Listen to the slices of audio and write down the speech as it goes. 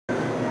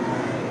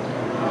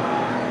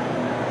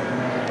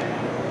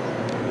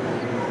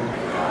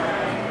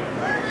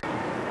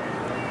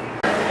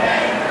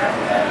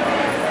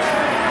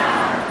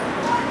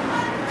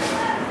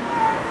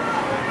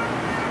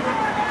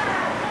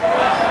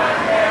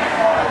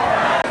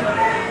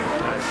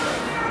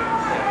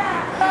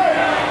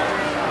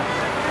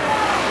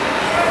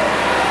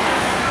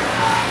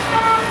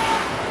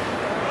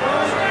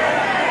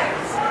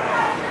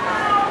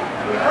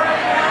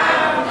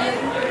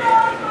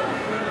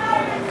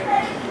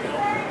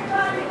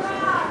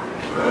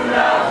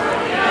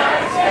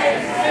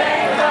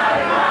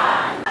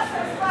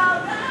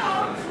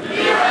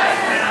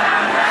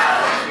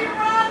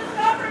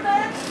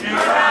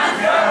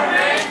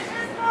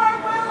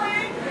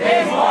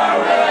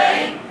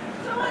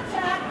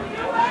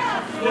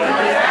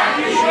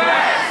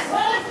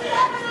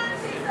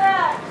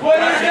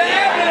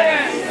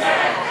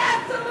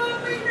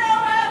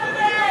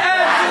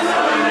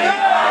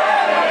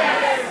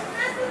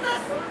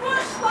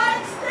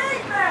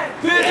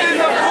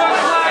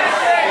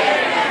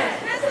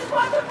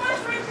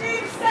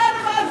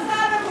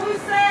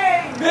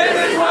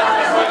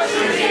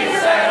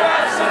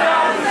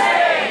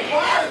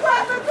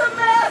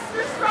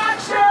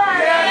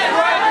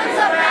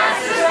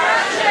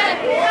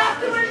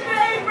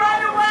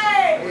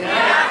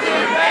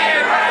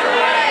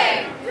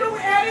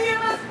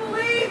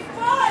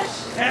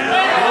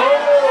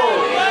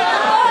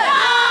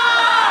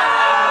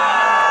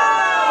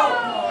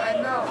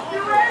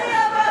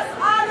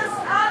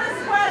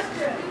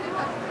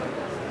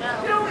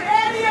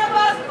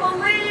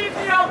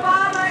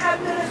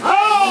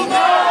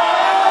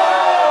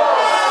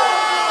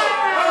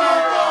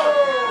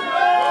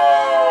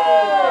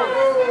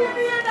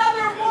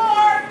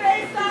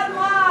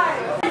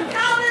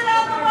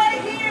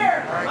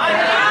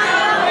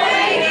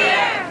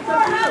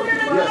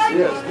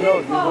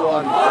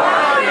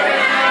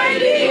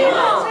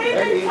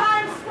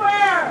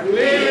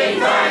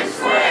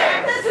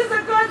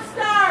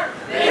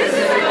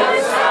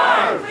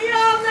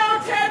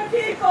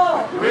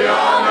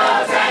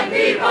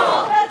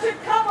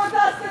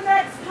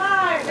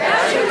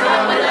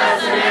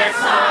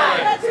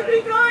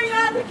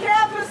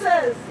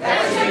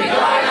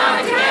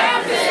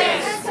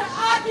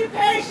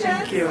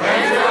Thank you.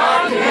 And to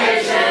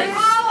occupations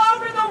all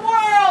over the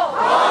world.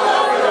 All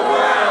over the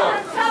world.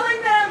 And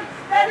telling them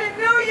that in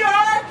New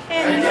York.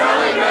 And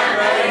telling them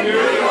that in New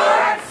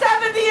York. And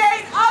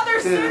 78 other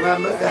cities. And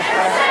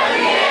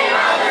 78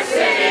 other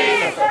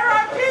cities. There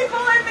are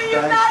people in the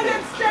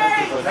United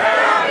States. There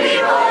are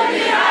people in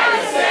the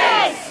United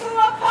States. Who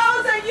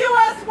oppose a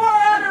U.S. war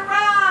on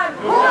Iran.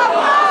 Who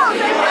oppose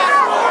a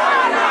U.S. war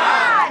on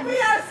Iran. We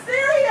are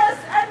serious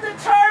and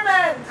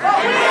determined.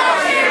 We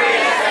are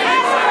serious and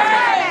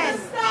determined.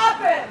 To stop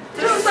it.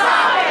 To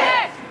stop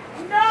it.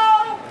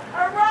 No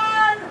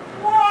Iran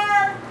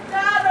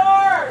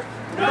war.org.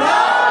 No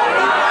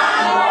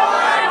Iran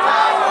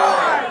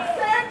war.org.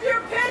 Send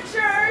your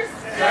pictures.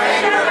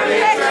 Send your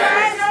pictures.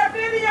 And your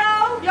video.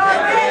 Your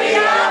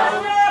video.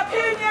 And your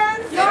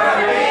opinions. Your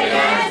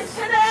opinions.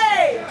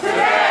 Today.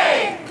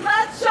 Today.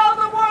 Let's show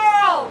the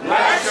world.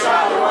 Let's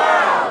show the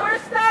world.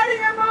 We're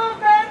starting a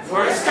movement.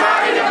 We're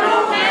starting a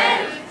movement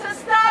To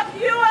stop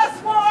U.S.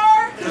 war.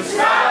 to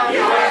stop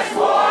U.S.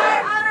 war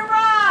On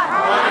Iran.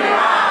 on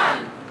Iran.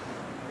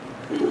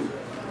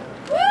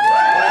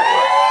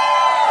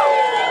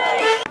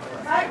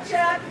 Mic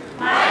check.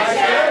 Mic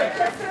check.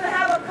 Just going to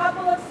have a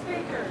couple of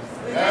speakers.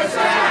 Let's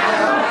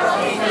have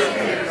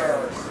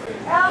speakers.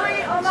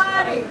 Eleanor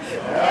Ommani.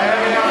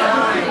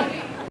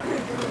 Everybody.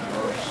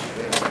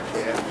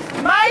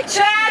 Mic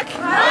check.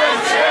 Mic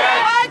check.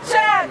 Mic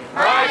check.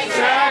 Mic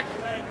check.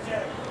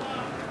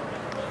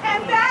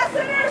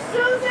 Ambassador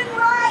Susan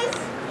Rice.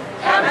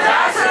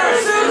 Ambassador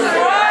Susan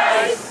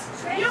Rice.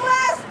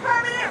 U.S.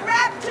 permanent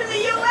rep to the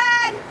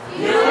UN.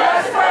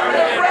 U.S.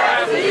 permanent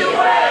rep to the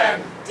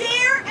UN.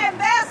 Dear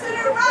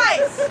Ambassador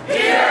Rice.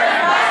 Dear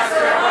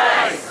Ambassador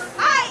Rice.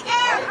 I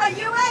am a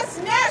U.S.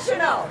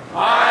 national.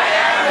 I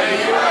am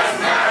a U.S.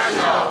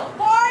 national.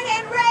 Born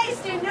and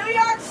raised in New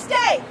York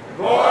State.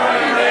 Born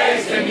and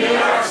raised in New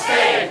York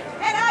State.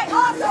 And I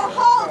also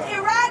hold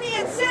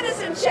Iranian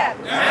citizenship.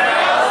 And I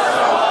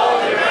also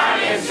hold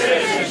Iranian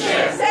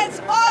citizenship. Since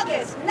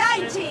August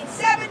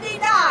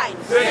 1979.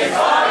 Since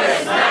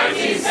August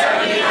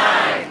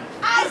 1979.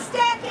 I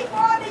stand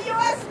before the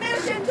U.S.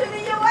 mission to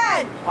the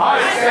UN. I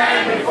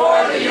stand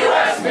before the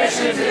U.S.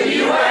 mission to the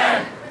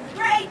UN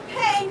Great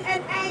pain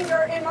and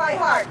anger in my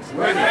heart. with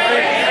great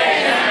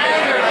pain and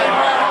anger in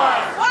my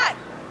heart.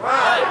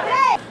 But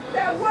today,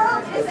 the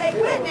world is a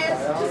witness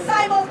to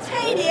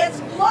simultaneous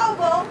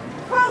global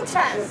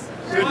protests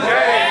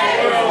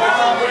Today, we will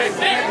always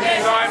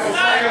witness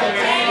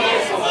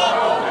simultaneous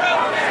global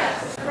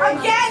protests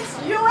against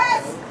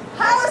U.S.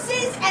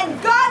 policies and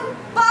gun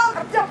bulk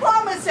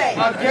diplomacy.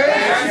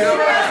 against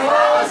U.S.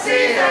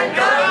 policies and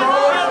gun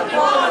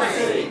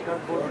diplomacy.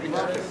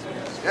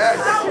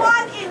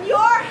 Someone in your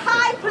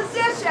high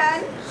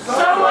position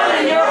Someone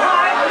in your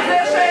high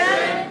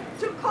position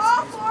to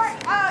call for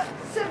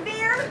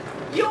severe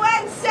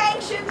UN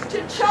sanctions to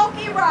choke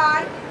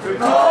Iran to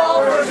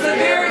call for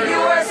severe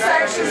U.S.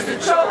 sanctions to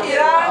choke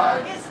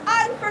Iran is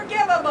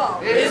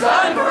unforgivable. is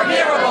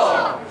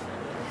unforgivable.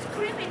 It's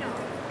criminal.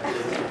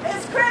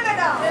 It's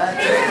criminal.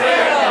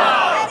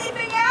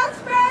 Anything else,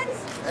 friends?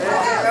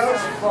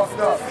 Fucked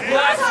up.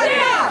 What's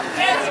up?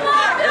 It's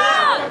fucked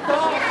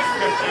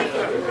up!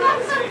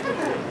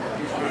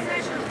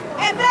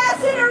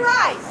 Ambassador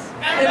Rice,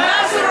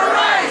 Ambassador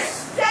Rice,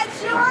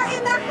 since you are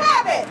in the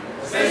habit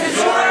since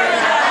you are in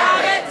the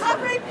habit of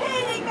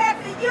repeating that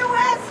the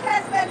U.S.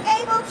 has been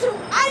able to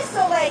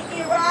isolate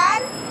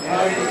Iran,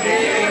 of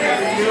repeating that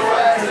the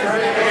U.S. has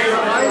been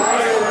able to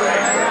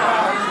isolate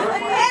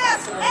Iran,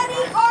 ask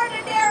any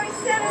ordinary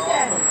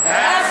citizen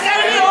ask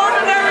any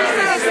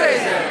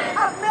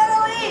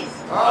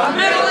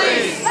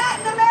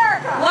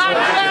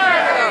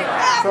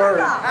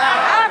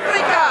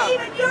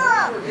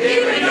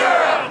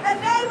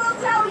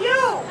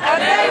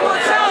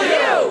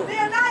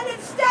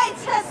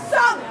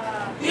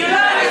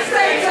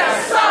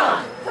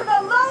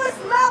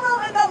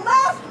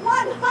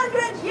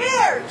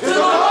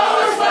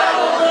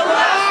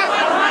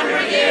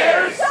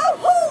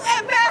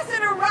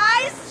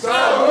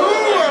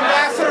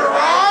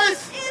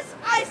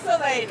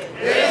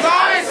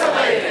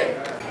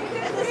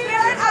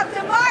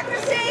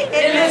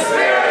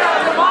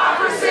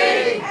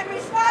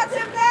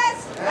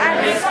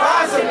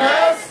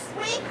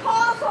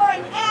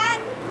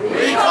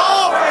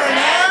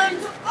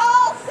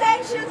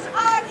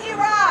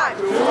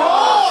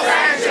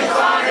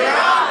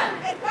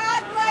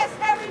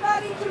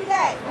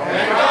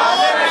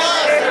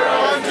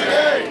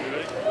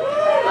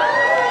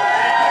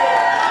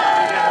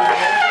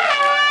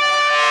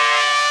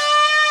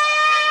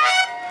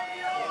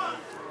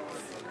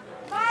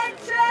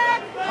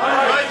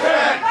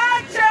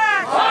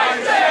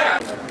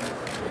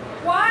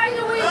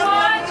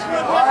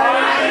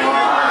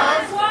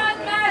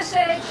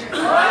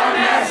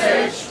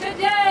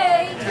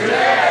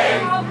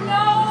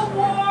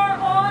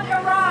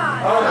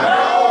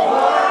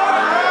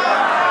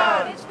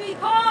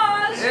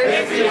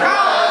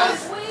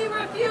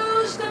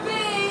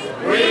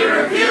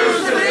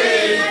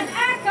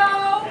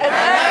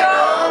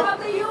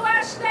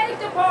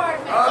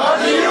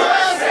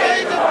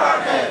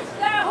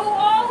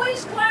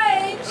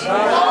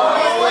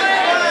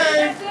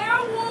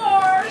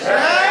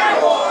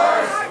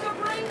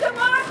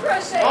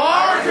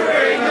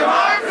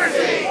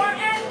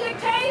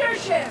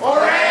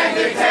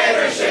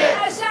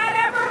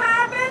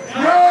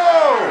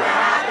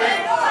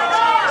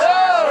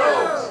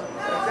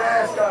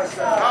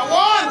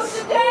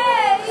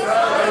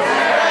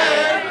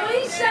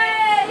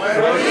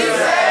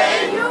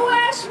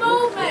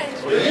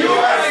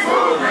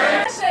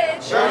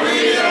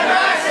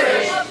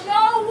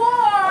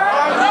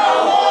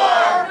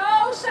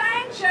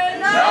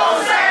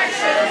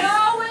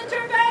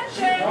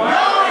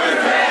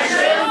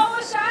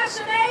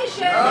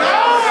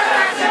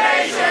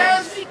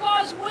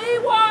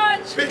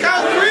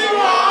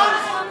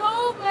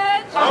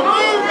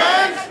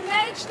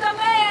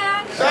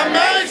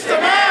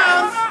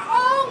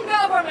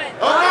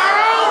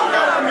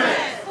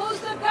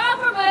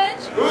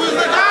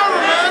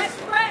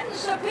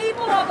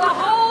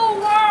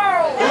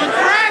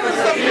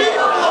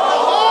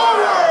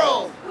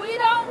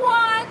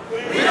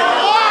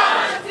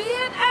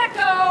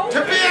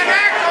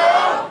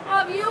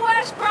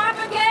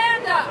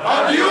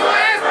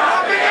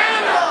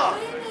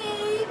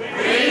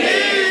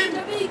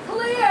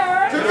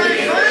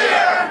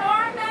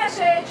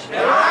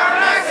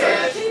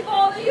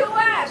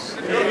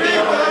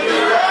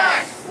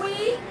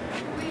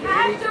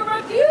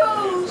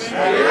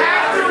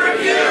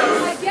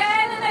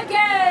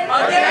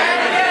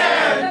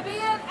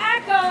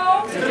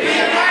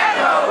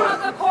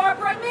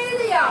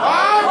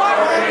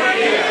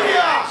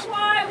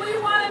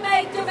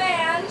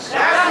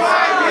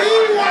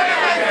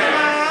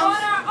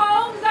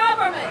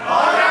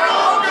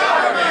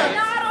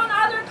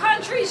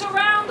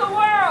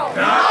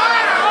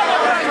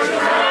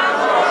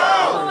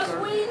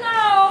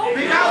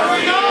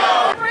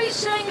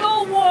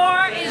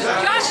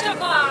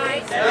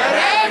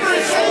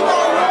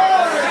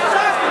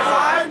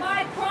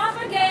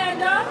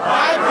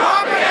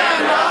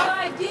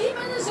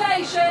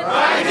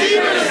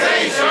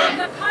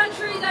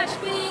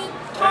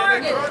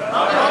targeted.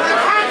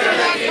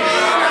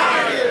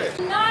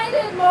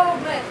 United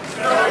movement.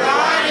 We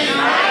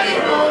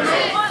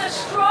want a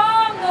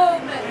strong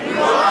movement. We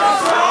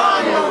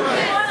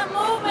want a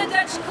movement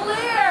that's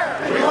clear.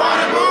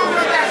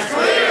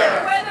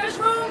 Where there's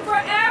room for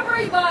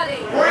everybody.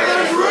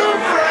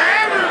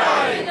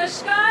 To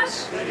discuss.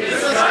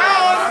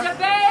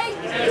 Debate.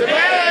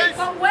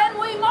 But when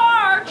we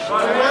march,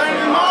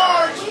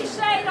 we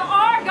say to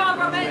our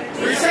government,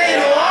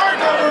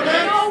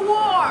 no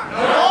war.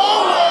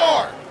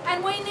 And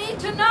we need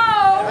to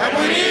know,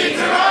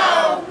 the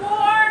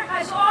war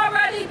has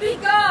already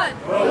begun.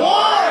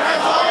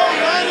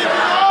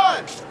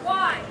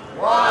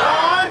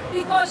 Why?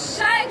 Because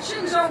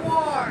sanctions are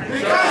war.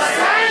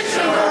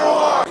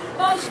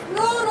 Most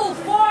brutal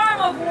form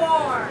of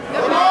war.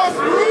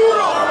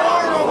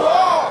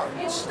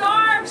 It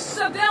starves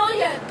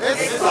civilians.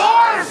 It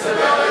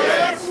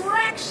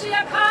wrecks the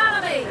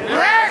economy.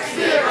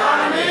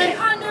 It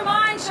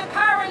undermines the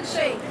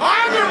currency.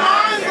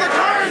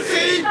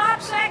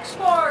 Stops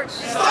exports.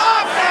 It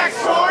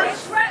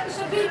threatens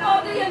the people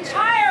of the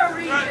entire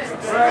region.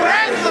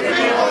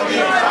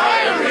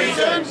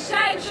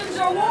 Sanctions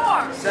are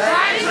war.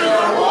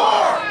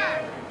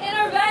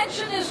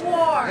 Intervention is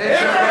war.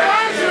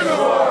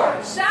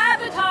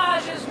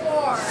 Sabotage is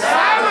war.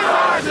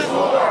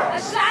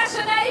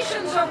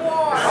 Assassinations are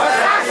war.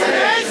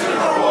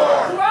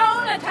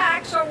 Drone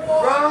attacks are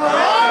war.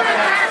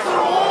 That's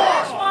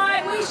why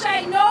we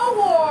say no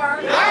war.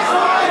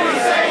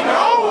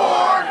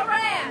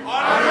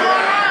 On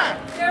Iran.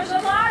 There's a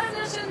lot of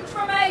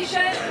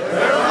disinformation.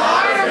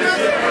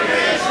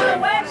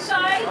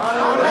 On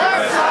a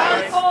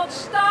website called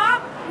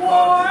Stop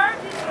War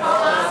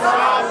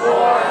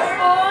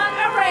on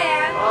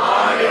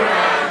Iran.org.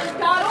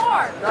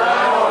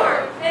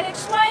 It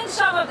explains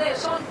some of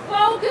this on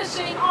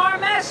focusing our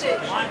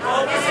message.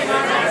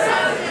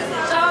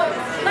 So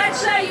let's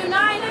say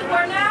united,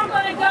 we're now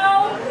going to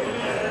go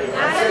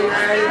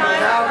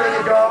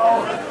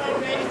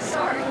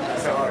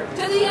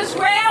to the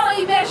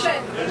Israeli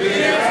mission.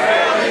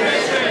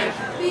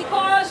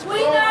 Because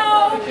we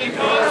know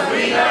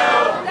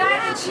that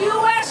it's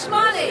U.S.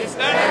 money.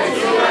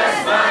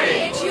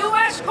 It's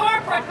U.S.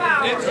 corporate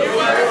power.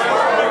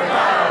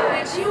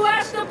 It's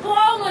U.S.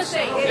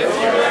 diplomacy.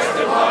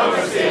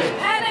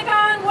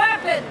 Pentagon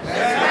weapons.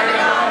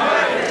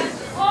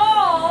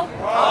 All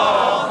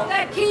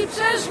that keeps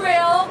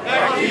Israel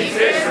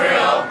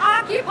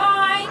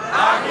occupying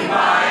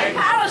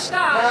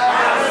Palestine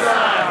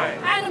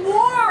and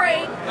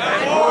warring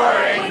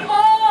with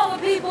all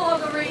the people of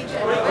the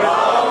region.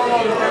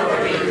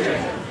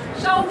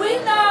 So we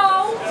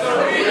know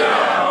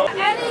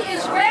any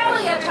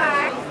Israeli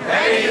attack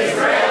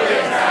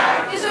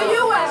is a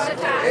U.S.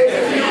 attack.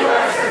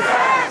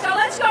 So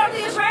let's go to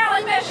the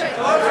Israeli mission.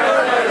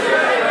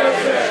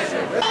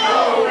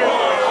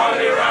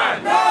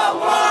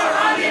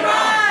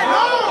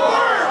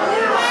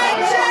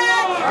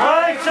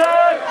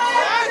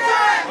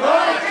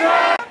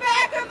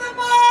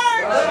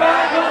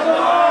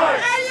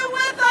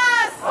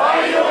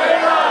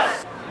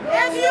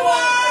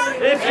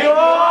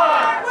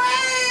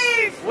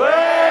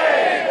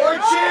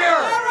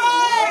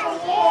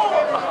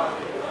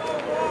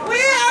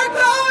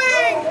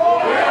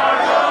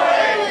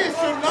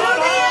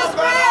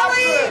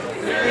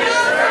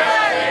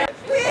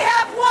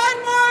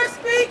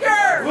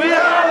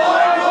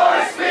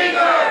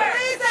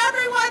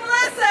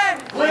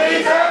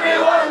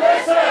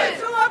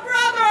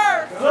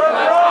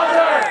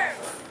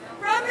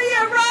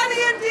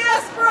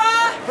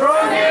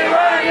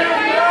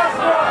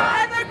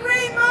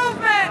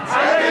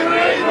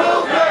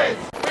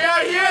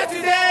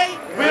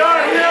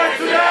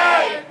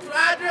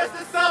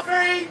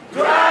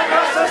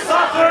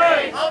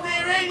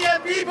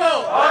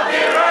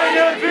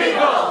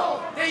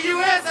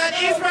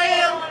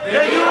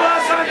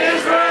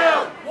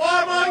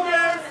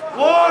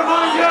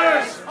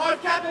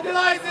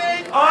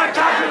 Capitalizing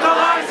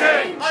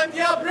on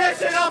the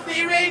oppression of the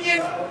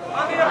Iranian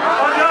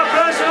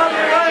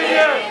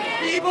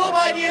people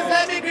by the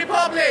Islamic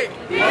Republic.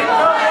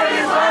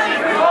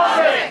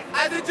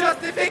 As a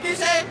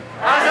justification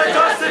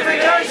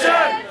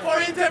for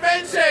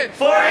intervention.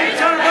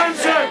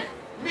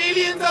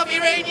 Millions of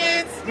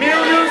Iranians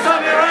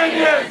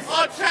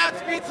are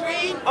trapped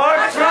between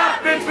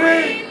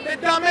the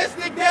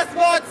domestic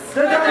despots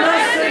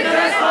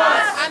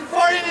and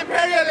foreign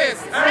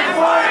imperialists.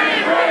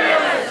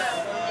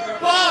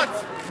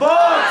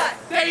 But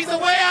there is a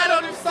way out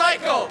of this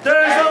cycle.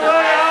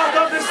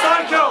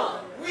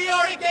 We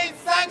are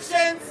against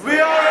sanctions.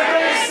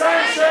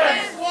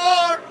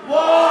 War.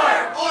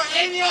 Or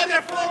any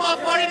other form of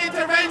foreign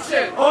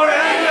intervention.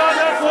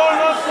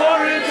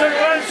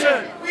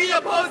 We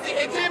oppose the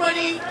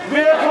hegemony.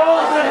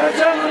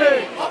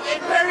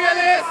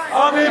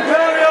 Of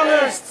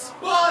imperialists.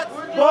 But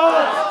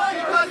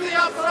because they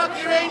obstruct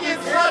Iranian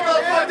struggle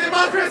for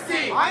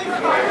democracy.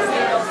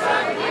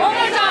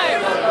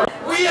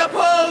 We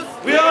oppose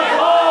the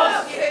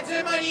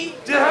hegemony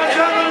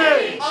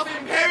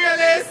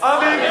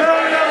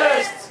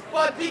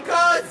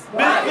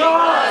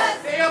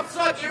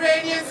obstruct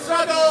Iranian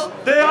struggle.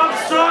 They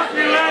obstruct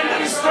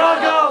Iranian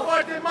struggle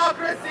For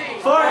democracy.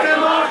 for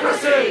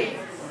democracy.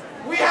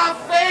 We have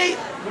faith.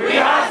 We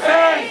have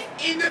faith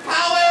In the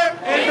power.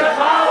 in the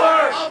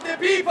power Of the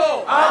people.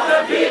 of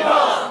the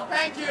people.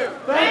 Thank you.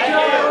 Thank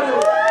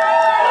you.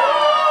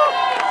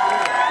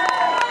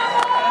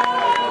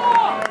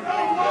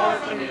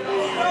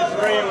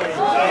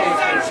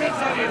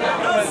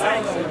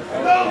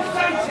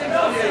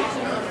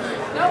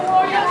 No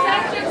more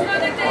sanctions for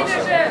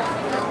dictatorship!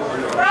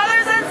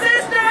 Brothers and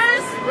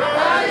sisters,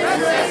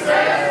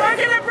 we're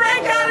going to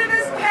break out of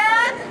this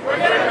pen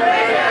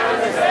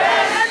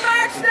and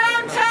march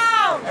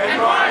downtown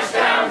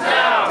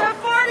to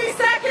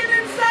 42nd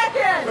and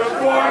 2nd.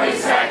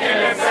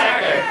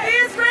 The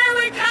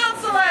Israeli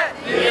consulate.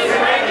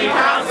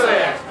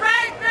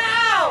 Right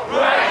now.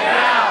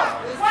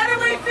 What do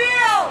we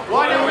feel?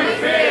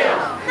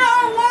 No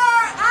war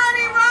on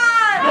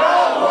Iran. No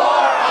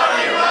war on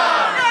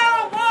Iran.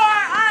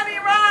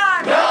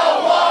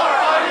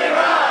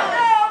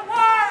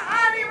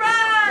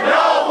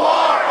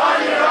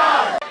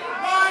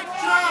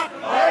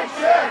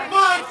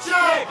 Mic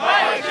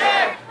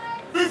check.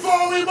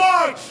 Before we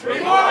march,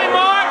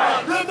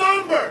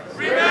 remember,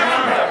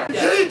 the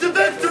key to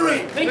victory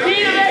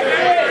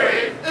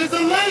is the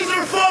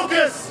laser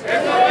focus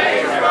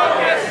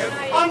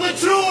on the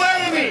true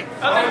enemy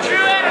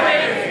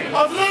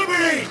of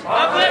liberty,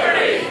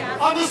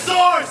 on the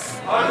source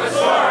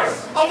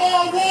of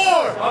all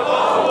war,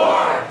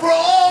 for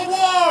all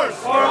wars,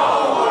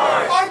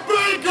 are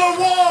banker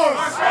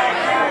wars,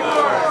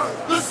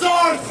 the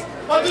source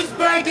of this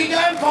banking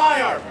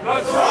empire.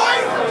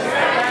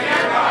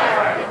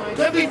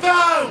 Can be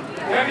found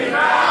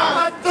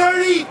at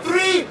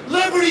 33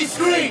 Liberty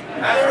Street.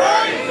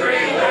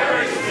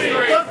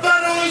 The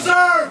Federal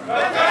Reserve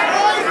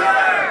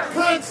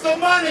prints the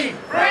money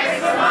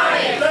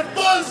that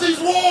funds these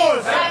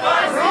wars,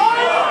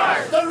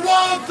 that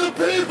robs the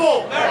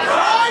people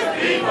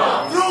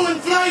through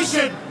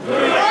inflation,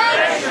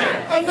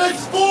 and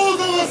makes fools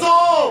of us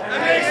all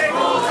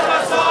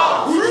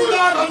who do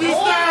not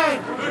understand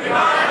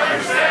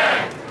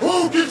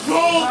who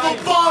controls the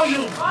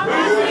volume of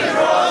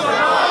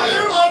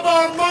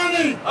our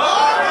money.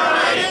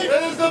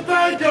 It is the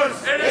bankers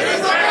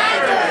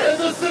in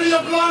the city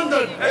of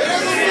London,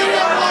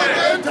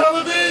 in Tel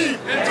Aviv,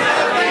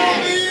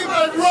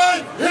 and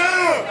right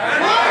here.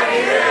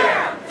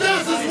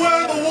 This is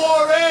where the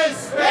war is.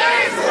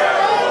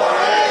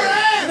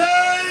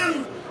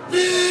 Name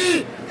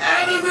the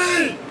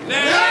enemy.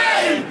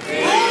 Name the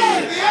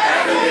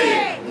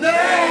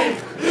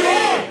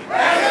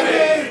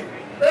enemy.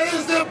 It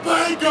is the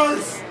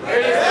bankers.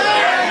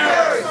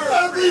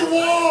 Every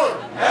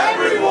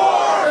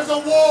war is a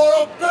war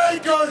of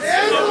bankers.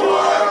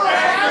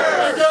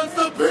 Against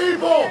the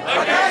people.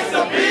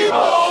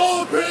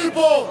 All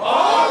people.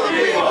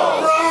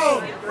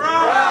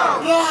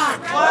 Brown. Black.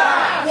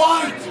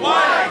 White.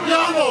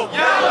 Yellow.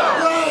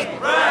 Red.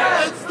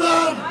 It's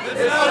them.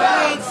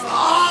 Against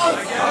us.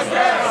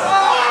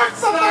 March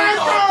the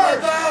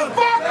bankers.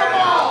 Fuck them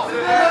all.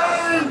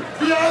 Name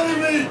the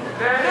enemy.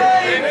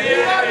 Name the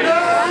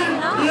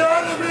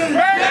enemy.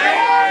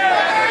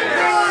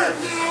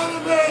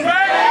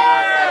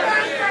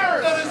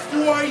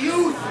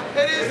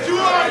 It is to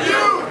our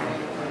youth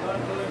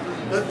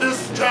that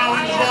this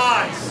challenge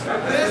lies.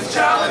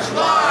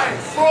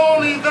 For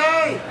only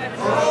they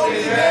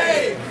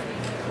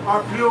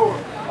are pure.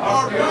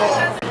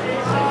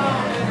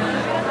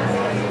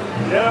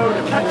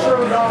 The texture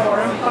of our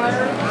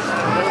empire,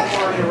 no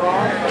party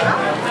wrong.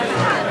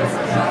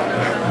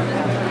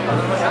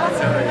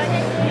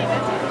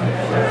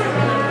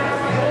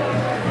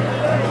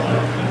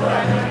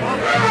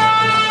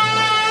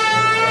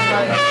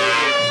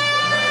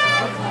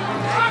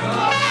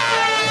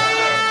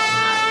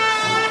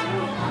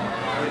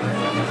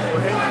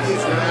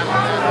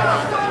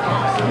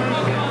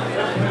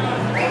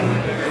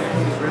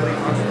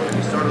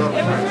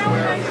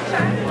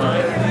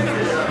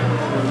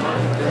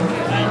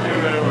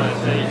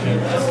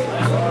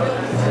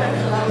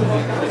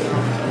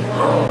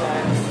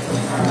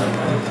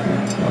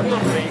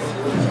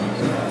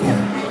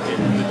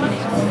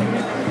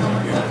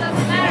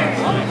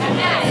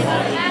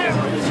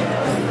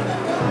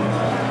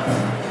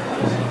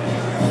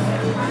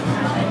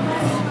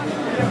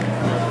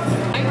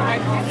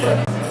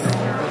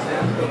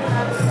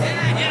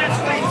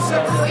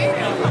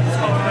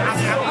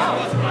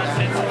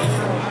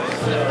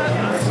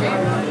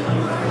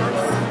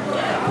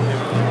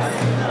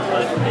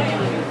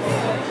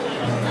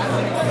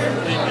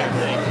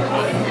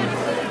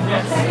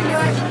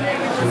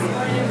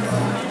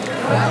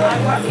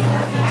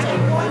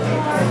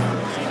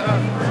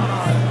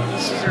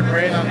 These are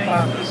great on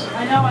pops.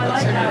 I know, I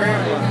like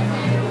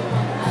that.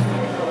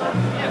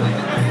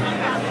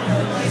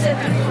 You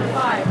said 3 for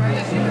 5,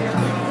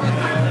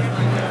 right?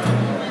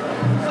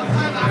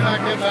 You're not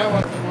getting that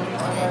one.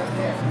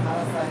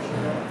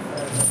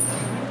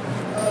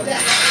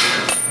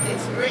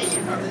 It's great,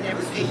 you know, the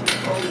devastation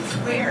of Holy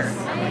Square.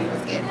 Somebody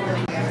was getting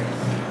really bad.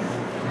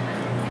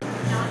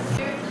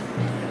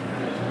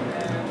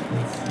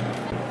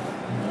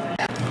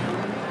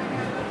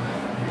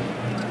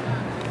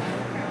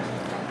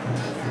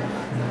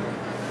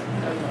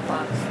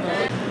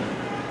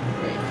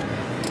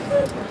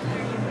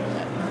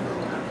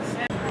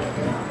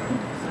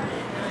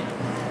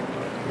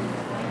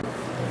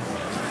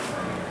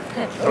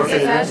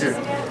 Okay, thank you.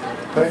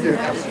 Thank you.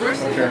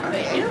 Okay.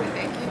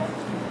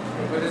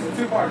 But it's a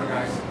two-parter,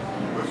 guys.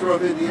 What's wrong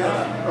with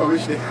Indiana? Oh, we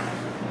should.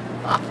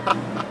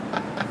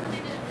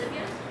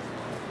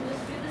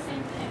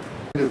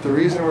 The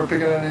reason we're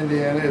picking on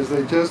Indiana is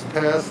they just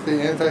passed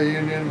the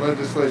anti-union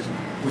legislation.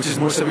 Which is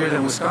more severe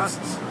than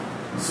Wisconsin's.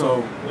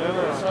 So,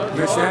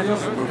 Rich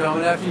Daniels, we're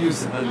coming after you,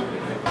 son.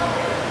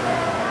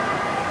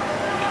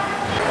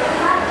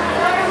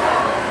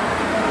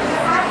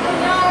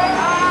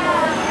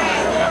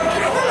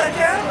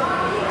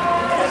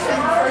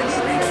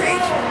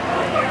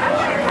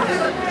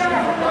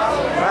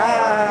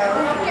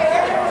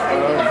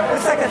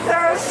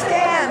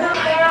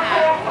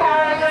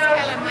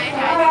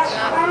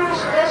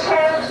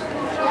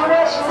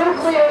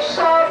 Nuclear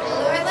subs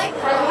and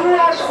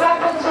U.S.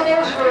 weapons in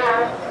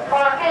Israel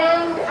are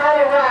aimed at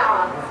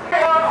Iran.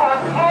 They are on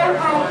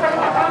every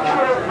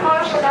individual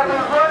person,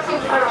 every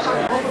working person.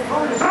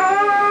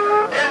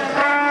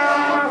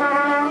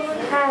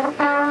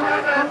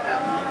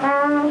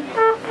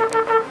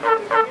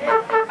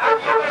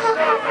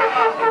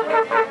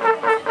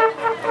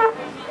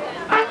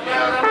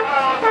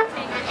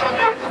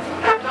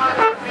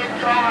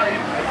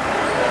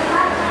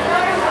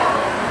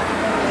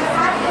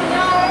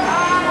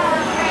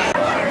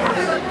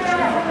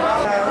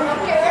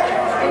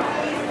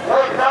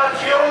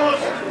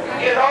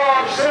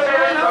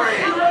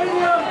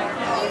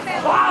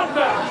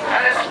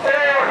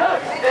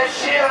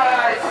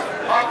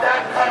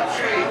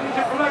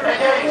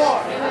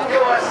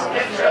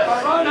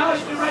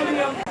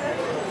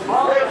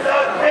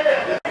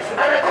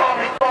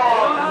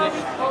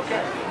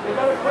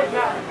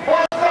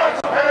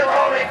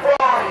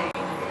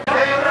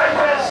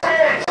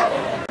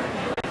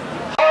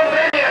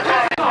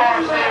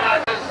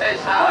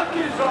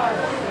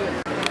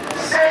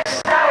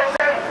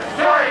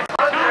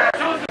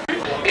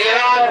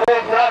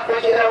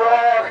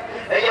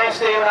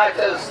 The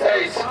United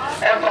States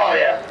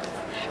Empire,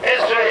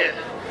 Israel,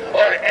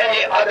 or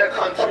any other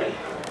country.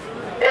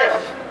 If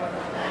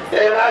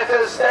the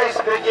United States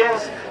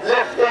begins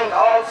lifting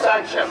all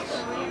sanctions,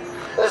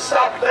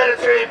 stop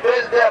military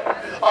buildup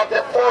of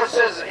the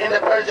forces in the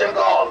Persian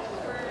Gulf,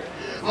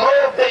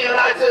 move the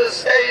United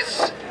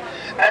States,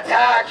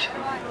 attack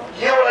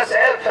U.S.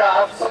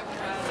 aircraft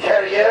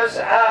carriers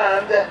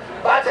and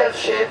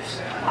battleships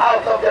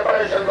out of the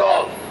Persian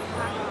Gulf,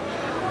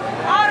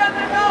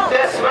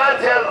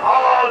 dismantle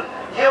all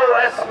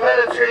U.S.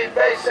 military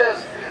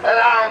bases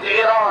around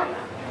Iran,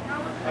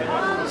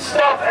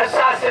 stop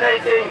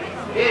assassinating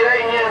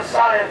Iranian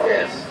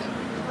scientists,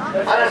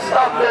 and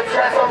stop the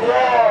threat of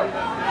war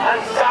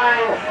and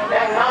sign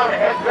a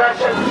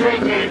non-aggression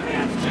treaty.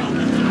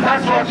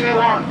 That's what we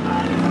want.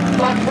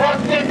 But what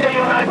did the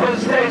United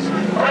States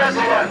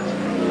President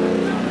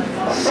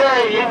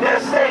say in the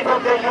State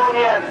of the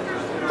Union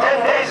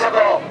 10 days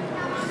ago?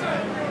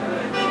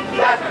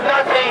 That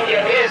nothing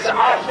is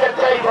off the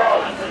table.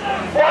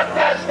 What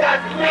does that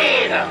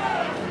mean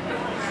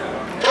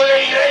to the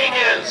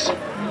Iranians,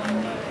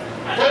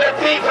 to the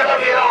people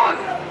of Iran?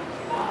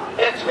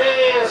 It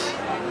means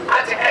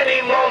at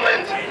any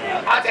moment,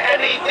 at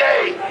any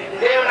day,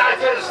 the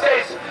United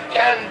States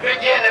can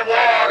begin a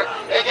war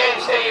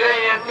against the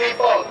Iranian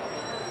people.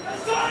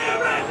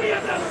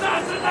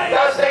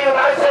 Does the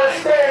United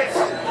States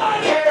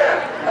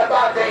care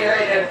about the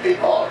Iranian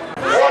people?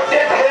 What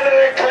did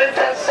Hillary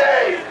Clinton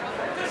say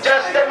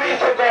just a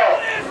week ago?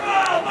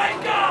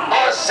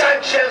 Our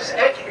sanctions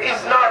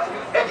is not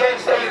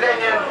against the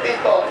Iranian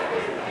people.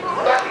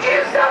 But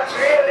is that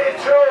really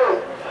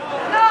true?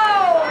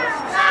 No!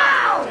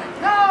 No!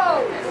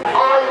 No!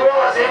 I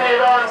was in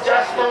Iran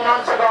just 2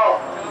 months ago.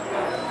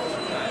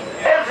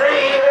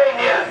 Every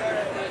Iranian,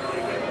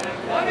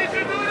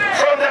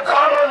 from the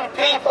common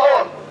people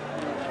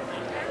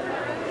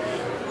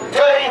to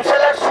the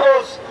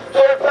intellectuals, to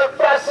the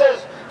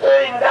professors, to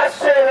the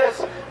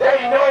industrialists, they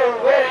know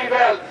very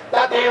well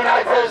that the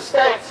United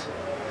States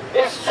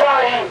is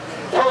trying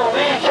to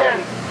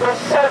weaken, to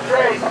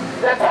separate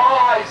the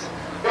ties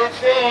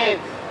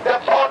between the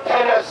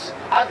populace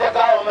and the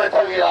government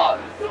of Iran.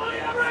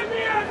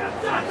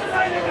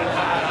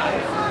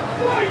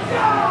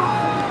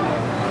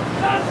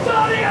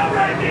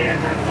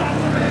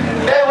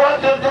 They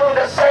want to do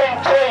the same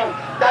thing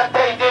that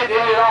they did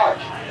in Iraq.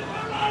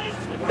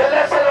 The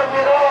lesson of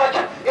Iraq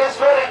is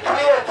very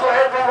clear to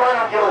every one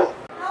of you.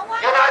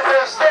 The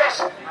United States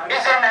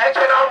is in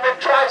economic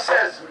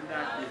crisis.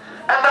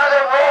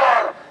 Another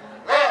war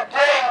will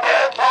bring the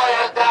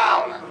empire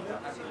down.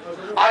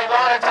 I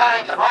want to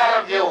thank all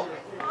of you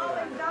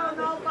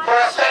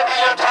for spending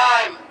your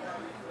time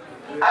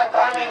and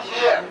coming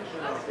here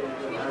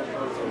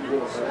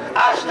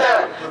after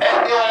a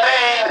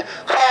humane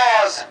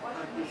cause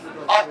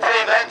of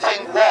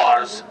preventing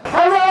wars.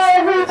 Hello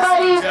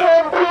everybody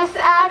from Peace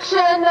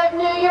Action of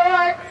New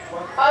York.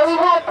 We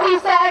have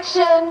Peace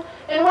Action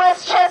in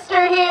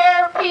Westchester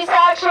here, Peace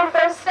Action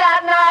from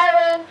Staten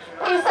Island,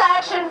 Peace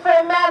Action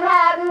from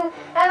Manhattan,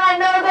 and I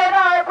know that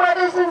our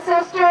brothers and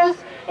sisters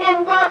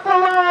in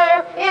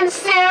Buffalo, in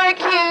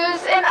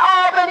Syracuse, in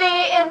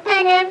Albany, in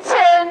Binghamton,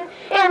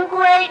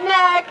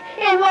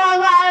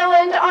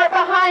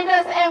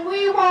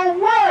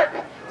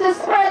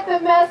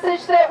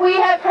 message that we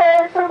have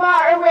heard from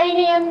our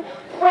Iranian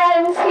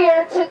friends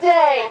here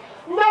today.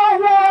 No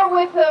war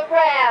with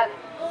Iran.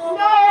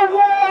 No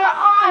war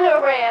on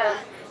Iran.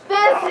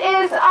 This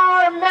is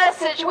our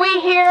message. We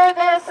hear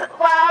this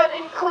loud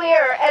and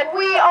clear, and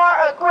we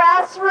are a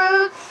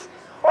grassroots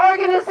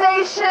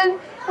organization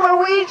where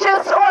we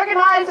just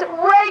organize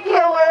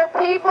regular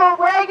people,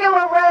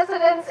 regular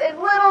residents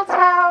in little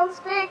towns,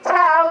 big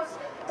towns,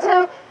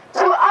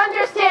 to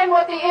understand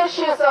what the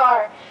issues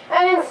are.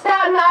 And in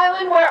Staten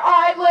Island, where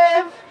I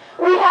live,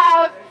 we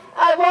have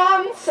a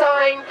lawn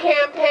sign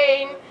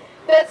campaign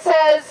that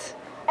says,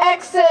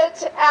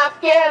 "Exit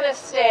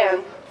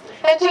Afghanistan."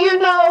 And do you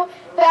know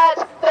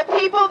that the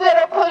people that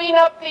are putting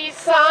up these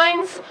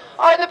signs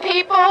are the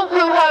people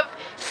who have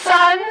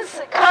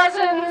sons,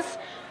 cousins,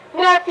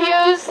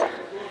 nephews,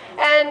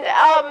 and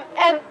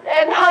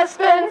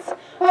husbands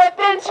who have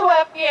been to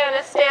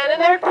Afghanistan,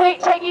 and they're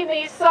taking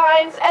these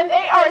signs, and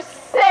they are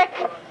sick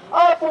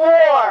of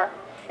war.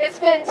 It's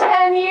been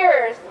 10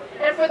 years,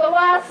 and for the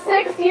last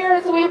 6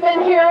 years we've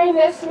been hearing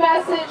this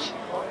message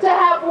to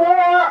have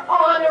war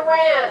on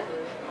Iran.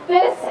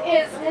 This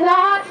is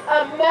not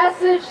a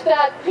message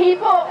that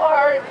people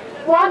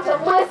want to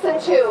listen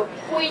to.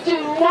 We do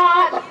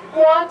not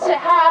want to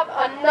have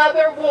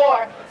another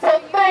war. So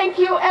thank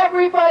you,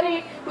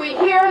 everybody. We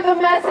hear the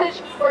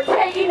message. We're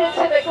taking it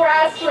to the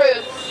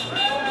grassroots.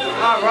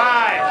 All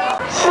right.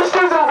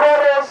 Sisters and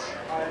brothers,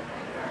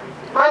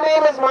 my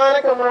name is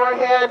Monica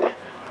Moorehead.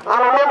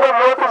 I'm a member of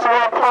Workers'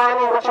 War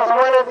Party, which is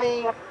one of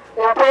the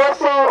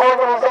endorsing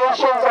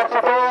organizations of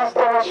today's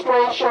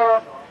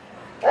demonstration.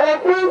 And I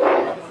think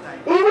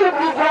even if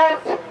you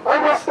don't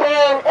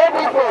understand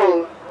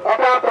everything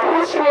about the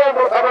history of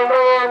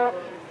Iran,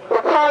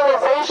 the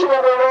colonization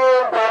of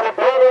Iran by the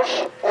British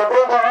and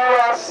then the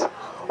U.S.,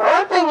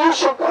 one thing you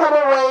should come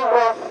away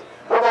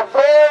with a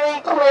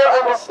very clear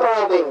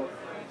understanding.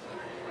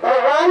 The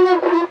Iranian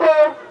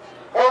people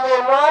and the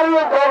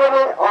Iranian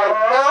government are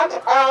not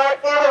our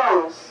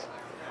enemies.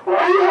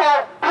 We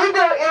have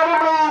bigger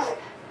enemies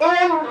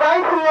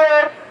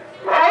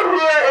right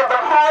here in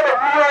the heart of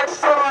New York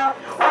City,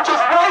 which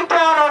is right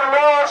down on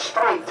Wall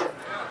Street.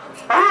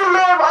 We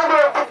live under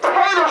a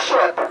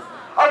dictatorship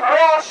of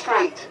Wall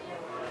Street,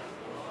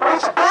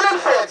 which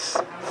benefits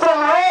from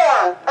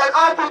war and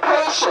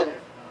occupation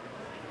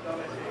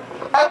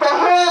at the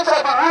hands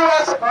of the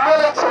U.S.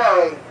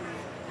 military.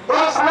 It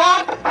is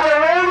not the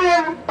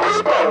Iranian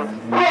people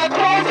who are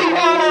closing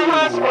down our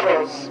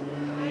hospitals.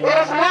 It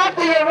is not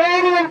the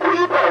Iranian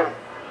people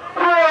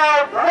who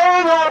are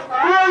laying off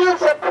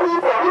millions of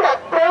people. We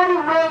have 30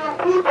 million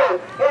people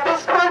in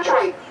this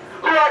country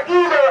who are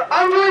either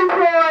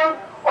underemployed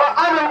or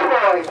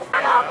unemployed.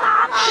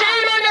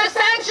 Shame on your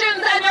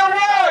sanctions and your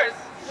wars.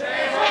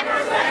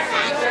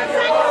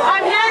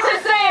 I'm here to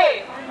say,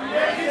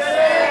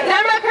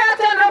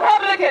 Democrats and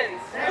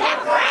Republicans,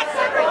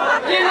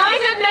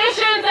 United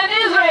Nations and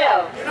Israel,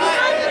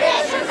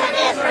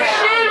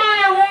 shame on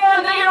your war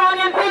on the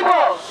Iranian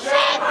people.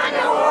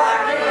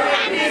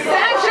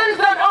 Sanctions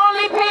don't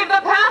only pave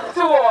the path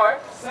to war,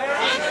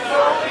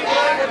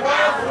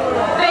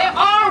 they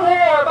are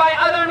war by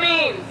other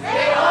means.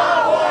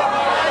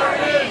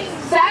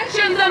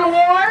 Sanctions and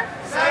war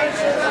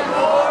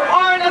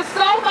are an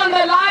assault on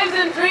the lives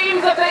and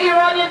dreams of the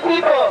Iranian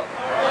people.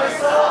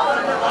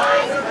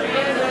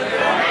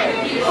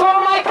 For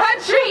my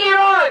country,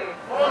 Iran,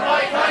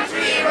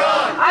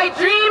 I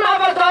dream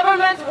of a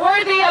government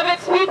worthy of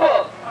its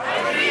people.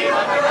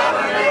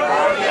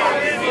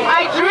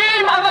 I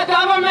dream of a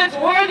government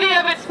worthy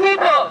of its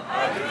people.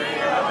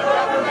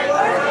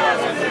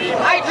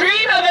 I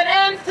dream of an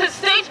end to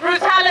state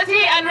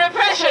brutality and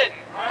repression.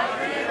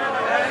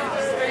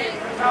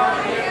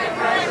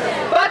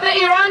 But the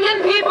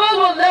Iranian people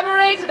will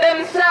liberate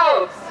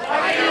themselves.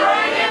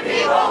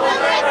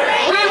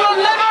 We will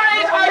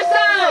liberate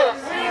ourselves.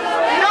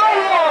 No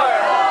war.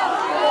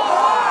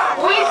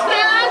 We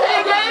stand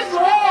against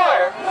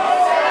war.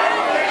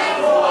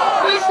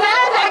 We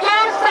stand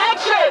against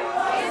sanctions.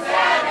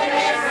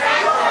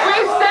 We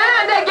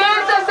stand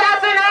against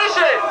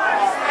assassination.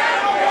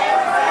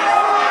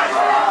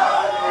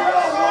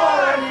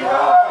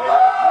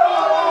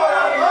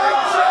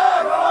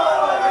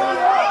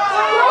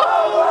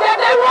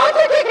 They want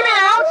to kick me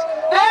out.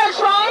 They are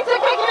trying to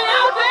kick me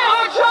out. They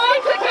are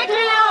trying to kick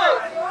me out.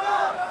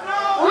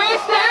 We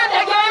stand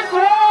against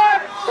war,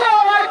 so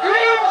our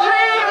dreams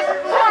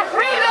for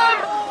freedom,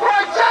 for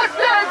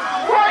justice,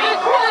 for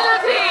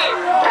equality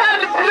can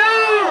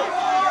bloom.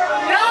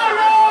 No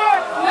war,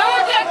 no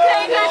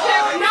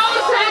dictatorship, no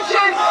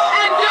sanctions,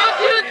 and don't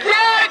you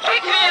dare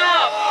kick me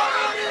out.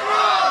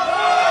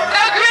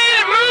 The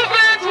green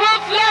movement will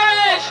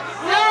flourish.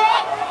 No.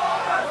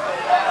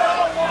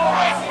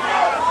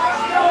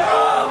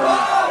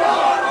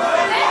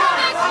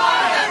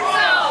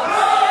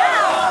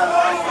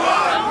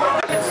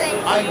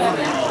 I want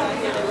to know,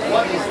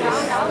 what is this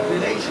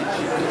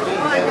relationship between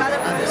them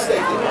and the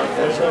State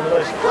Department?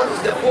 What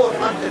is the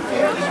 $450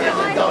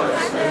 million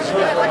that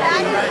the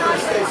United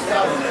States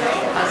government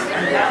has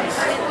announced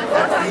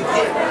that they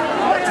give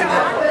to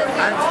them?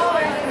 And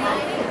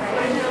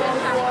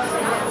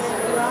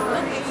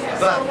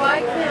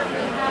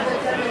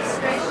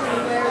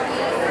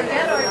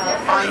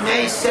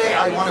say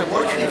I want to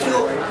work with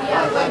you,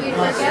 I have my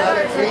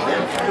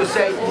freedom to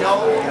say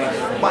no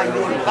by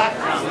your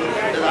background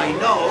that I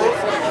know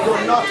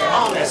you're not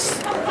honest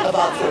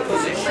about your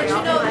position. But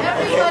you know,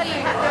 everybody,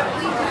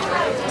 we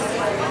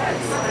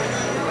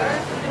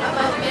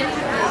about many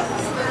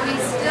things, but we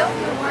still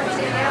can work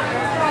together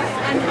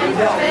and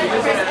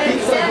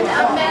send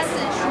a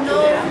message,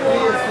 no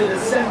more. To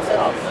the center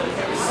of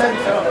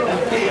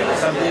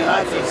imperialism in the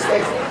United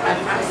States and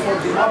ask for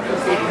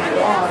democracy in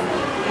Iran,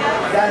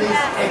 that is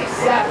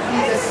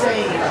exactly the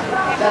same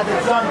that the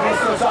John Bush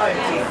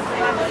Society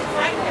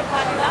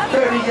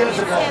 30 years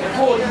ago,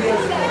 40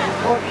 years ago,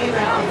 or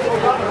even before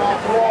the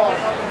Iraq war,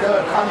 they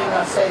were coming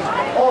and saying,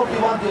 oh, we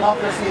want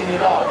democracy in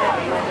Iran.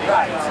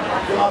 Right,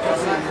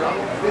 democracy in Iran.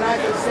 The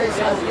United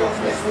States has used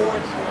this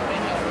word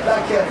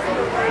like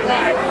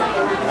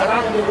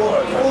around the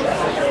world. Well,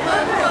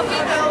 we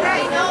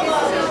know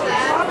all of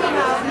that.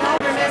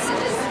 Our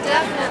message is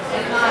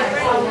definitely not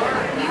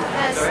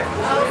U.S.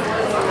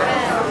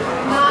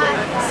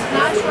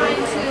 not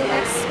trying to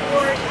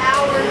export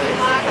our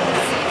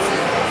democracy to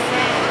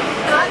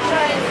not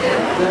trying to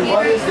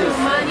give you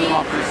money,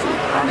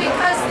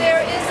 because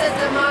there is a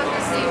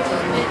democracy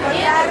movement.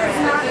 That is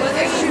not the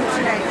issue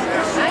today.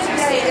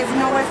 Today is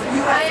no U.S.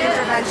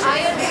 intervention.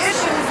 The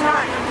issue is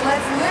not,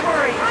 let's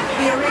liberate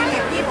the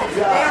Iranian people.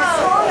 They are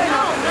strong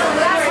enough to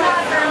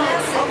liberate their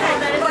message.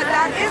 Okay, but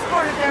that is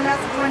part of their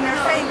message when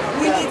they're saying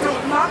we need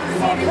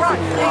democracy in Iran.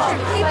 They should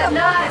keep the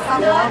focus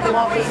on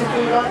democracy in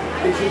Iran,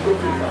 they should go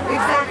to Iran.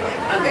 Exactly.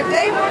 If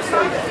they want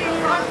democracy in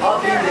Iran, go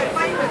there and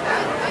fight with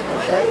them.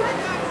 Okay?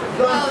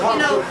 Well, you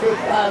know,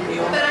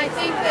 but I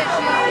think that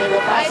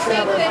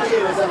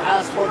imperialism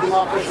asked for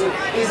democracy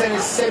isn't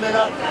it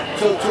similar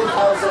to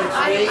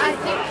 2003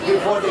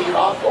 before the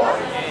Iraq war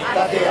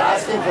that they are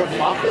asking for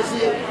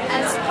democracy?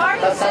 As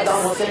part of that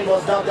Saddam Hussein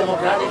was not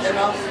democratic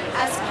enough?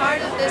 As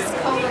part of this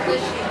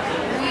coalition,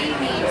 we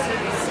need to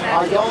respect.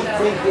 I don't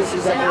think this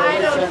is a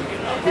coalition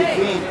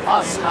between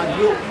us and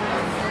you.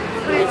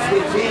 It's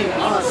between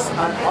us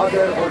and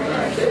other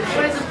organizations.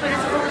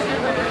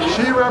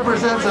 She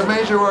represents a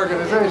major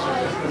organization.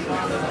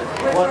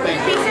 What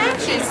major? Peace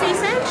Action.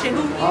 Peace Action.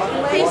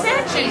 Peace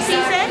Action.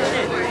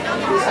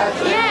 Peace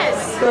Action.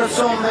 Yes. There are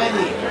so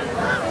many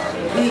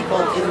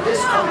people in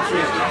this country.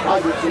 I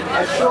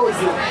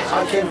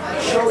can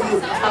show you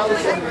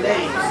 1,000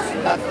 names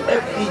that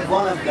every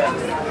one of them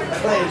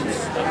claims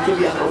to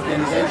be an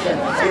organization,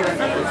 even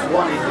if it's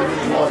one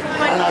individual.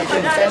 And I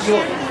can tell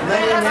you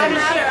many names.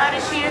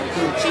 Ardeshir,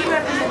 she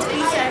represents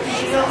Peace Action.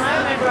 She's a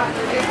member of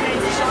the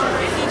organization for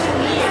 52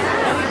 years.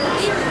 And we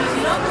believe in these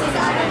locals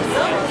and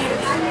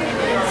locally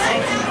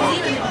we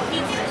believe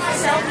in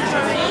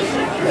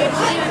self-determination. We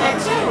believe in that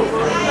too.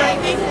 But I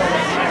think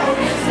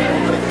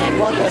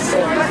what does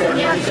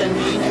self-determination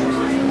mean?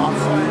 I'm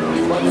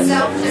sorry. What does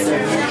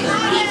self-determination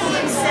mean? People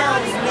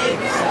themselves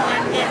make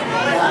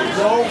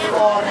no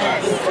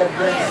foreign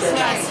intervention.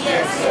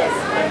 Yes.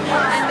 And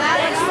that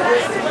is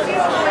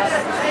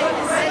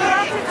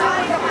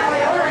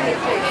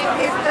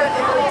If the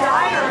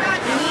dire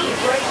need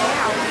right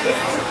now is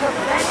to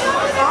prevent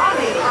the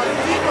bombing of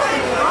people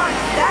in Iran,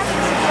 that's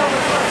what should go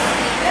first.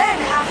 Then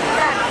after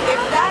that,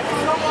 if that is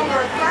no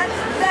longer a threat,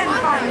 then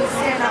fine, we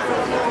stand up for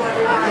the people of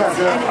Iran. Yeah,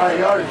 there are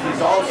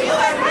priorities also. You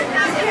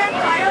can't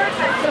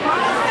prioritize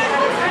democracy.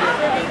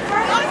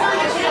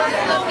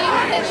 the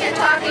people that you're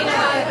talking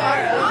about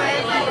are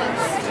Iranians.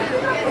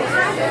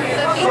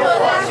 The people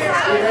that you're talking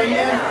about.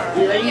 Iranian.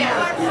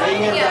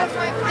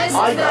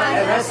 I got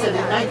arrested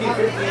in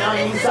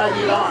 1959 inside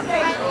Iran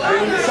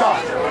during the Shah,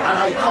 and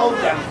I told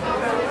them,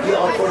 you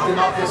are for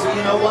democracy.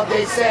 You know what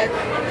they said?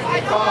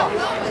 Oh,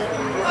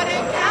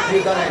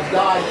 you're gonna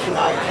die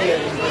tonight here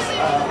in this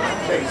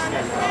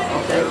basement.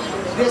 Okay?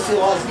 This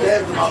was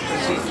their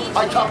democracy.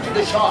 I talked to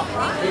the Shah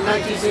in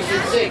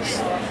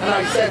 1966, and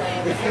I said,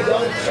 if you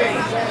don't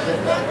change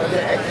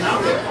the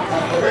economic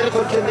and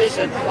political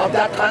condition of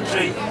that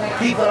country,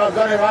 people are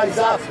gonna rise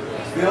up.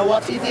 You know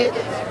what he did?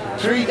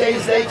 3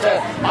 days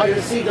later, I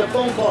received a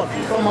phone call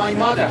from my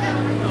mother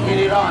in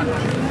Iran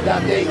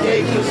that they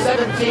gave you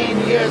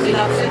 17 years in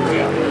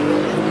absentia.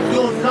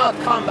 Do not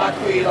come back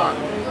to Iran.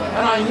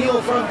 And I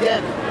knew from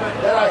then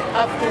that I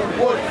have to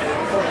work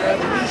for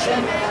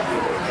revolution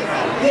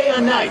day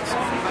and night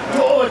to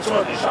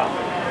overthrow the Shah.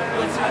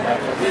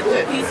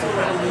 Peaceful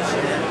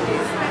revolution.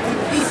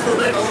 Peaceful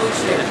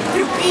revolution.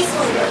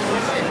 Peaceful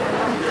revolution.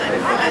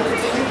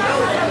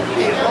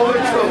 We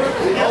overthrew.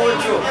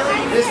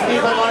 These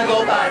people want to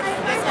go back.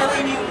 I'm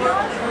telling you,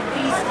 work for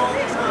peace all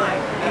the time.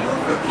 You work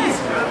for peace.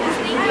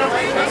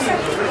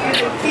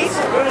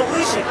 Peaceful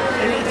revolution.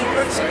 And we can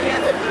work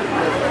together.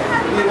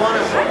 We want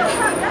to work,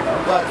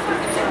 but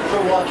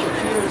for what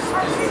appears is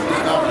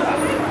not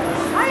happening.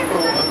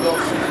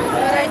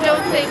 But I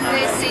don't think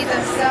they see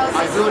themselves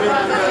as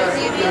Republicans.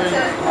 You need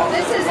to.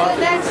 This is the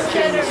next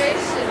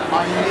generation.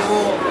 I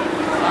knew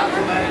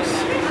Malcolm and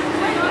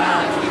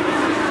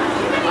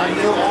I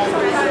knew all the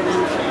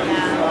resolutions.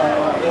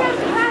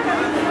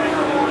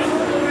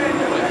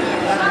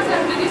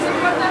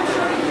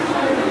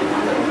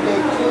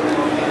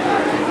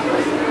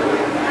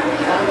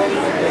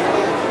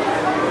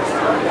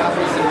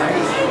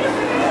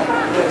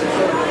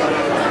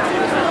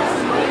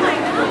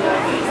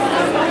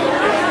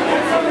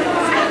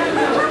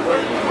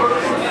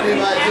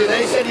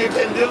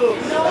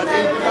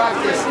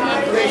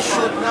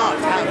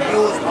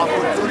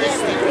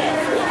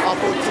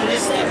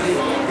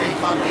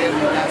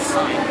 that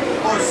sign. Of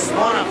course,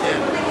 one of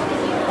them,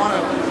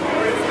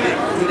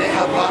 do they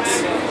have lots?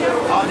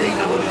 Are they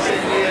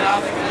revolutionary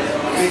enough?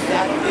 With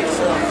that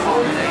picture of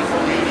Khomeini,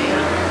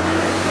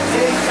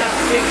 take that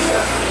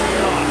picture in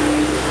your heart.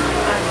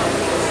 And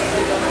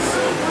you're going to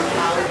see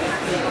how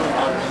people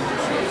are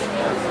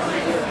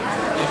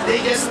the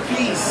biggest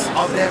piece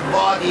of their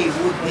body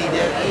would be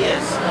their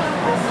ears.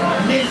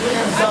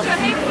 Millions of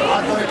people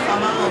are going to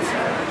come out.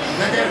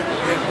 Whether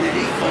their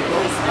belief of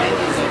those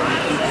millions of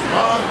people is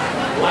wrong,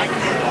 like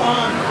they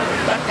want,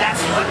 but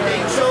that's what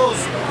they chose.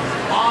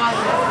 I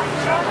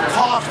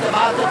talked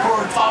about the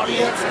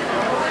proletariat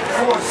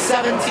for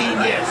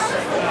 17 years.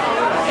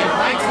 In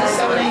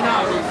 1979,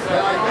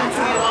 when I went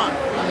to Iran,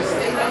 I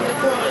stayed on the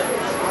corner,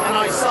 and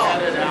I saw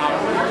 2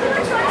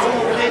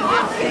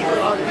 million people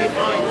are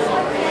behind me.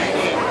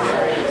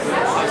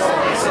 I said,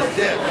 this is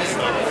dead, this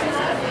one.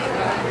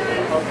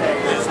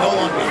 There's no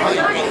one behind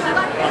me.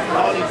 I'm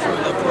calling for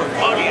the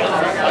proletariat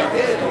like I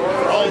did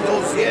for all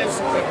those years.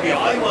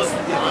 I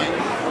wasn't behind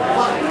me.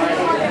 But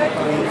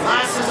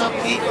masses of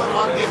people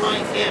are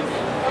behind him.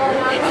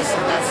 I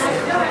said, that's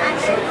it.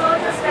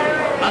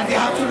 And we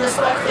have to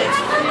respect it.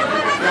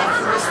 We have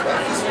to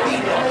respect his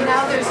people. And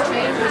now there's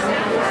changes.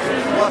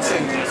 What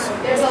changes?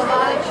 There's a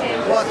lot of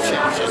changes. What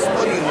changes?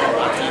 What do you know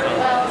about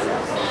Iran?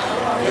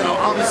 You know,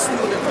 I'm a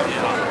student of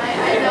Iran.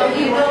 I know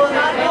you know a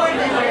lot more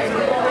than I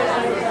do.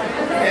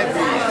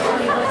 Every year.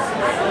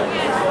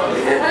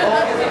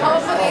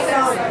 Hopefully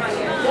so.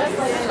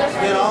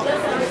 You know?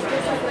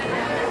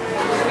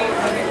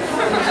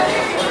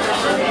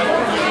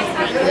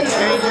 The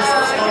changes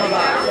is all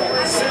about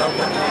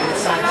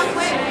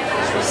sanctions.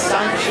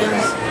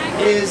 Sanctions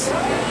is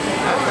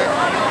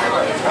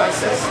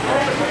crisis,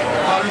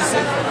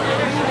 currency,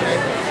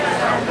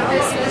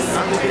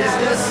 and the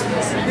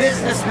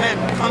businessmen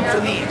come to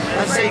me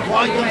and say,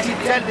 why don't you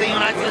tell the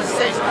United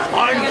States,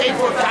 aren't they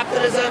for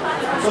capitalism?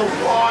 So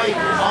why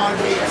are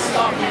they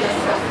stopping us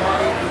from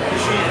buying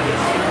machinery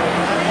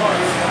and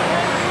parts?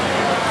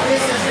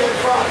 This is their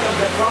problem,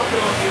 the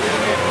problem of the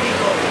Iranian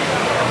people.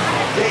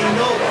 They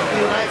know that the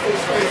United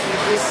States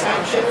with these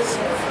sanctions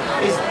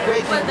is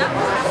breaking the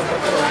heart of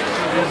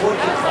the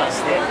working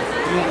class there.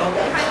 Do you know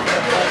that?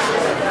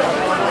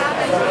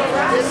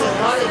 This is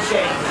not a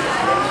change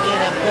in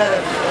a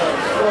better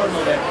form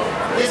of it.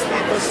 These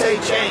people say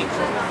change.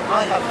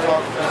 I have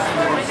talked to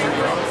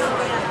students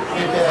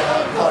in the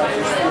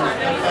colleges and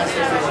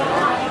professors.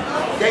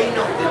 They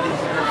know the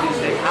difficulties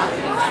they have.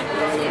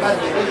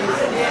 But it is